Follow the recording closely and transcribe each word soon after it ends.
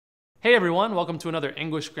Hey everyone, welcome to another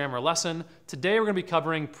English grammar lesson. Today we're going to be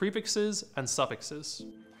covering prefixes and suffixes.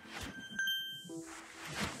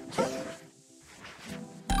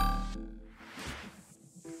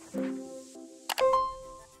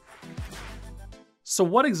 So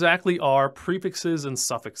what exactly are prefixes and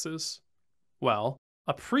suffixes? Well,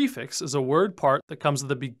 a prefix is a word part that comes at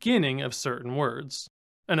the beginning of certain words,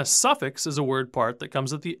 and a suffix is a word part that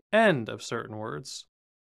comes at the end of certain words.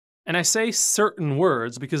 And I say certain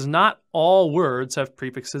words because not all words have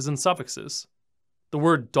prefixes and suffixes. The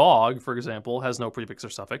word dog, for example, has no prefix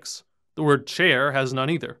or suffix. The word chair has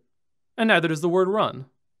none either. And neither does the word run.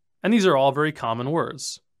 And these are all very common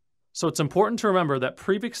words. So it's important to remember that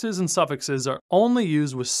prefixes and suffixes are only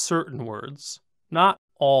used with certain words, not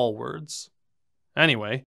all words.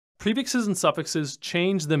 Anyway, prefixes and suffixes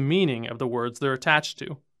change the meaning of the words they're attached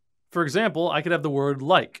to. For example, I could have the word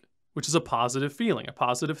like, which is a positive feeling, a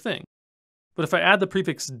positive thing. But if I add the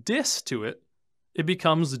prefix dis to it, it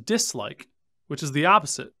becomes dislike, which is the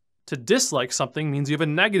opposite. To dislike something means you have a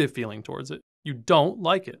negative feeling towards it. You don't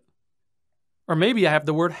like it. Or maybe I have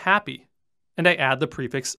the word happy, and I add the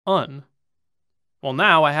prefix un. Well,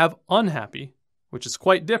 now I have unhappy, which is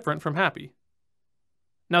quite different from happy.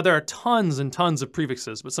 Now there are tons and tons of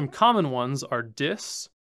prefixes, but some common ones are dis,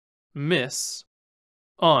 miss,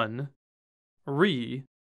 un, re,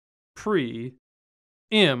 pre,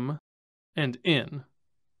 im, and in.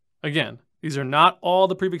 Again, these are not all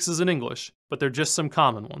the prefixes in English, but they're just some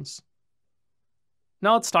common ones.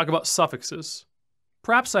 Now let's talk about suffixes.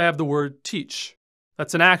 Perhaps I have the word teach.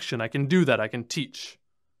 That's an action. I can do that. I can teach.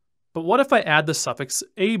 But what if I add the suffix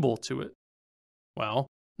able to it? Well,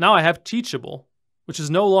 now I have teachable, which is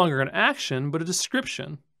no longer an action, but a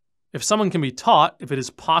description. If someone can be taught, if it is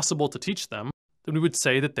possible to teach them, then we would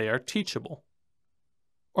say that they are teachable.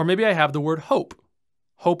 Or maybe I have the word hope.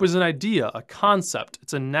 Hope is an idea, a concept,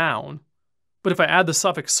 it's a noun. But if I add the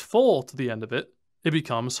suffix full to the end of it, it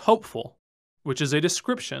becomes hopeful, which is a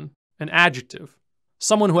description, an adjective.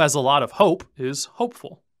 Someone who has a lot of hope is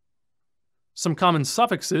hopeful. Some common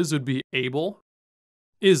suffixes would be able,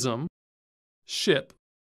 ism, ship,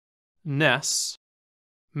 ness,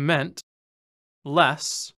 meant,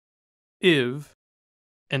 less, iv,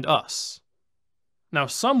 and us. Now,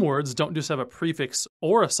 some words don't just have a prefix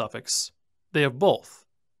or a suffix, they have both.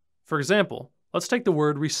 For example, let's take the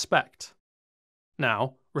word respect.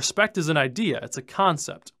 Now, respect is an idea, it's a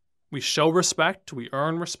concept. We show respect, we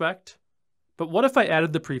earn respect. But what if I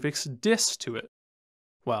added the prefix dis to it?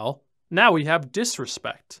 Well, now we have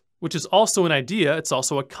disrespect, which is also an idea, it's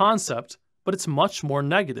also a concept, but it's much more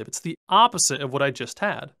negative. It's the opposite of what I just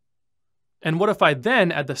had. And what if I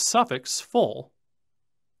then add the suffix full?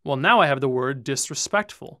 Well, now I have the word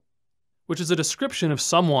disrespectful, which is a description of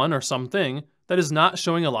someone or something that is not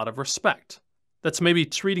showing a lot of respect. That's maybe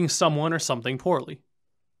treating someone or something poorly.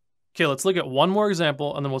 Okay, let's look at one more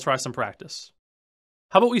example and then we'll try some practice.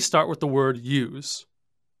 How about we start with the word use?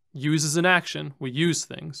 Use is an action, we use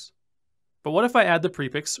things. But what if I add the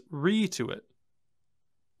prefix re to it?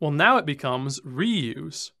 Well, now it becomes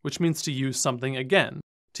reuse, which means to use something again,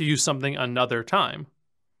 to use something another time.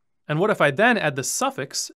 And what if I then add the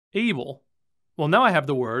suffix able? Well, now I have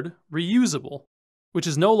the word reusable, which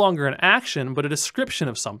is no longer an action but a description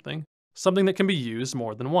of something, something that can be used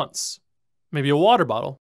more than once. Maybe a water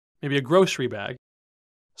bottle, maybe a grocery bag.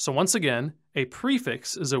 So once again, a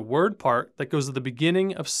prefix is a word part that goes at the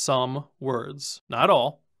beginning of some words, not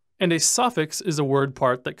all, and a suffix is a word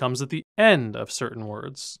part that comes at the end of certain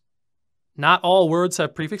words. Not all words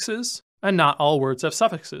have prefixes, and not all words have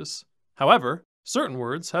suffixes. However, certain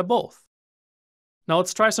words have both. Now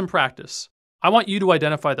let's try some practice. I want you to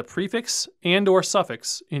identify the prefix and/or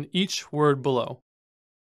suffix in each word below.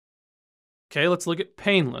 Okay, let's look at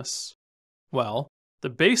painless. Well, the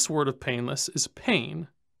base word of painless is pain,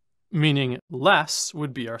 meaning less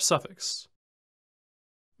would be our suffix.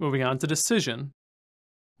 Moving on to decision.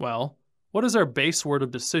 Well, what is our base word of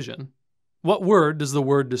decision? What word does the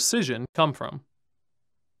word decision come from?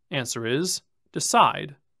 Answer is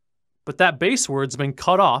decide. But that base word's been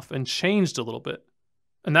cut off and changed a little bit.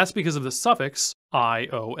 And that's because of the suffix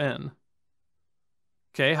ion.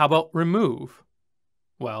 Okay, how about remove?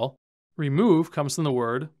 Well, remove comes from the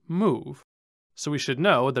word move. So we should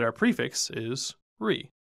know that our prefix is re.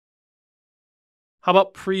 How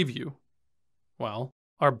about preview? Well,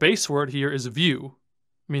 our base word here is view,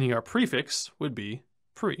 meaning our prefix would be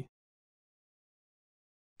pre.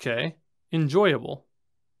 Okay, enjoyable.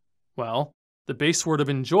 Well, the base word of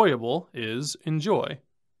enjoyable is enjoy,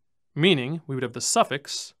 meaning we would have the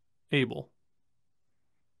suffix able.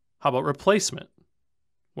 How about replacement?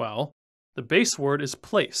 Well, the base word is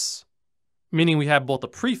place, meaning we have both a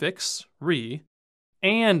prefix, re,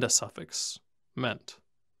 and a suffix, ment.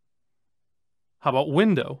 How about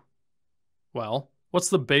window? Well, what's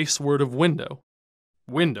the base word of window?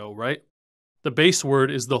 Window, right? The base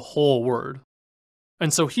word is the whole word.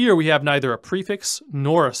 And so here we have neither a prefix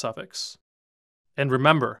nor a suffix. And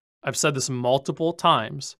remember, I've said this multiple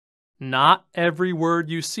times, not every word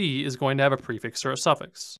you see is going to have a prefix or a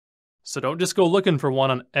suffix. So don't just go looking for one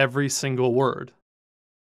on every single word.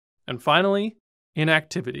 And finally,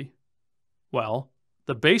 inactivity. Well,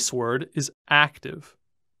 the base word is active,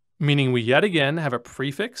 meaning we yet again have a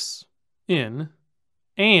prefix, in,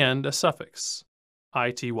 and a suffix,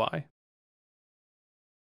 ity.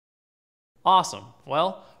 Awesome.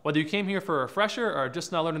 Well, whether you came here for a refresher or are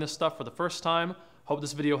just now learning this stuff for the first time, hope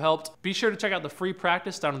this video helped. Be sure to check out the free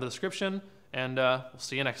practice down in the description, and we'll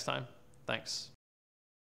see you next time. Thanks.